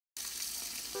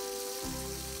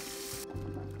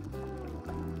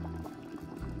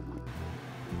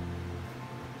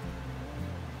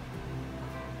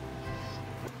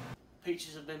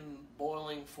peaches have been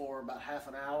boiling for about half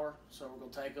an hour, so we're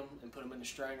going to take them and put them in the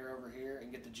strainer over here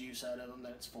and get the juice out of them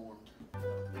that it's formed.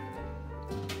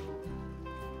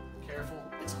 Careful,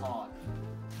 it's hot.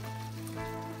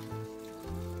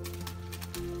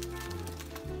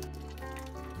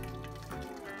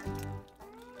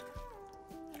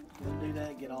 We'll do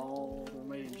that, get all the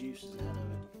remaining juices out of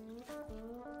it,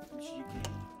 as much as you can.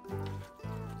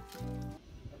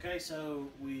 Okay, so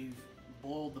we've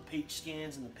boiled the peach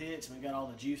skins and the pits, and we got all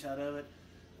the juice out of it.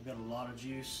 We've got a lot of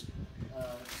juice. Now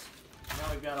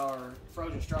we've got our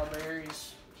frozen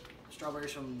strawberries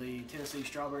from the Tennessee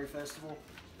Strawberry Festival.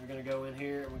 We're going to go in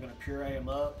here and we're going to puree them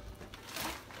up,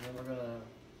 and then we're going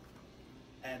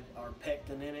to add our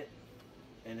pectin in it,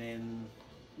 and then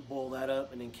boil that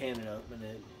up, and then can it up, and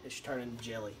then it should turn into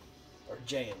jelly, or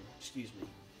jam, excuse me.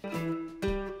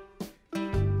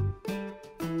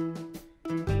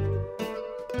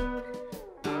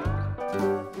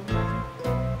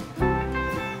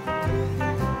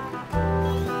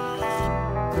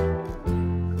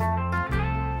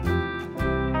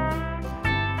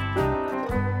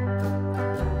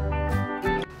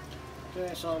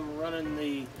 So I'm running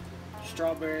the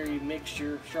strawberry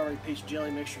peach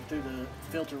jelly mixture through the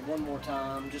filter one more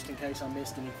time, just in case I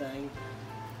missed anything.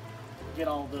 Get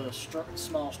all the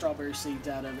small strawberry seeds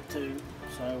out of it too.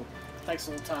 So it takes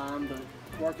a little time, but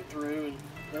work it through and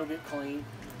it'll get clean.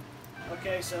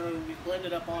 Okay, so we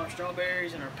blended up all our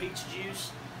strawberries and our peach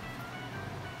juice.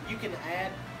 You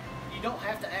don't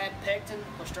have to add pectin,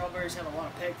 because strawberries have a lot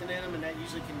of pectin in them, and that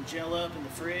usually can gel up in the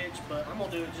fridge, but I'm going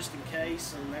to do it just in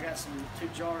case. And I got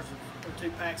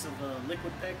two packs of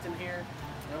liquid pectin here,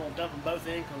 and I'm going to dump them both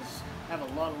in because I have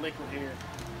a lot of liquid here.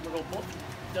 We're going to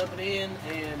dump it in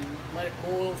and let it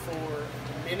boil for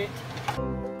a minute.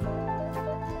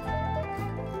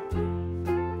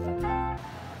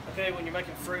 Okay, when you're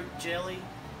making fruit jelly,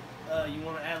 you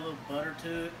want to add a little butter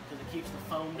to it because it keeps the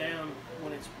foam down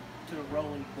when it's to a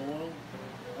rolling boil.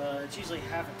 It's usually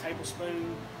half a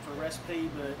tablespoon for recipe,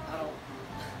 but I don't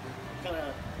kind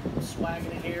of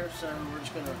swagging it here, so we're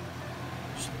just going to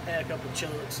add a couple of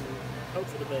chunks and hope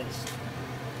for the best.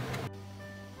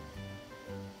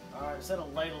 Alright, instead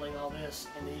of ladling all this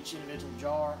into each individual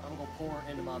jar, I'm going to pour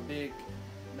it into my big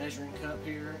measuring cup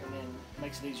here, and then it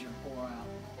makes it easier to pour out.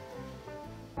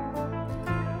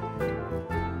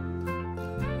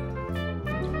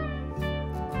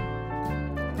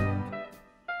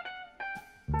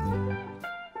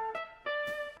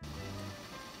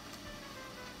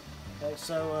 Okay,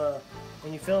 so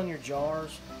when you fill in your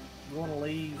jars, you want to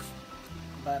leave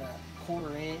about a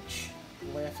quarter inch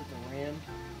left at the rim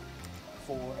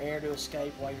for air to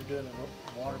escape while you're doing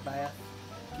a water bath.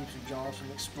 Keeps your jars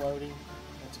from exploding.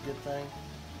 That's a good thing.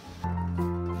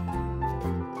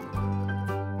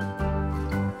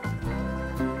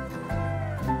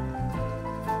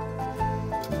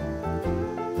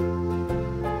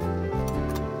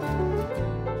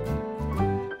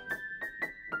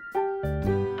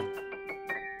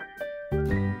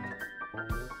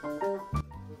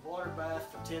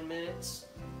 For 10 minutes.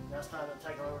 Now it's time to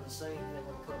take them over to the sink, and then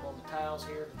we're going to put them on the towels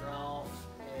here to dry off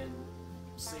and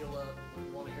seal up.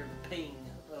 You want to hear the ping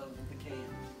of the can.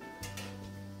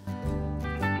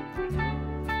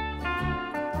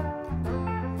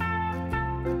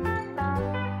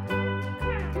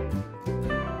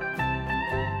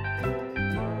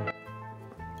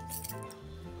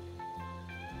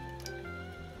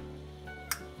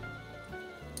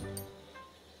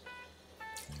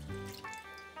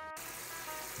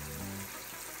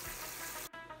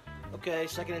 Okay,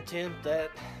 second attempt at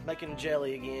making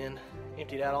jelly again.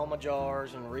 Emptied out all my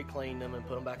jars and re-cleaned them and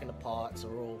put them back in the pot. So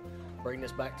we'll bring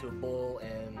this back to a boil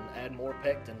and add more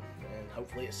pectin, and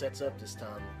hopefully it sets up this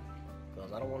time,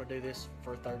 because I don't want to do this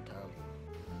for a third time.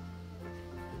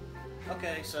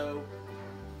 Okay, so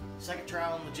second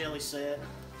trial on the jelly set.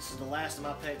 This is the last of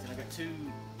my pectin. I got two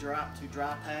dry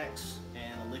packs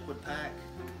and a liquid pack.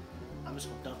 I'm just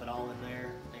gonna dump it all in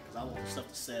there because I want the stuff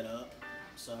to set up.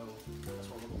 So that's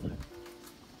what we're going to do.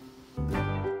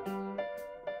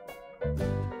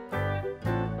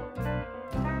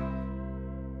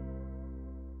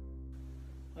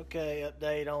 Okay,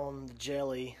 update on the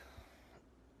jelly.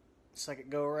 Second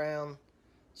go around,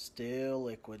 still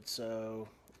liquid, so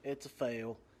it's a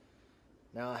fail.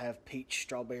 Now I have peach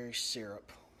strawberry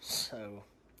syrup, so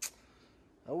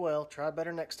oh well, try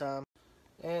better next time.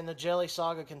 And the jelly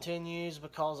saga continues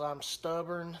because I'm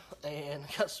stubborn and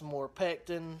got some more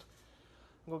pectin.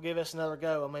 I'm going to give this another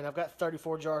go. I mean, I've got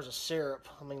 34 jars of syrup.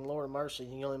 I mean, Lord of mercy,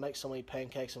 you can only make so many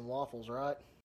pancakes and waffles, right?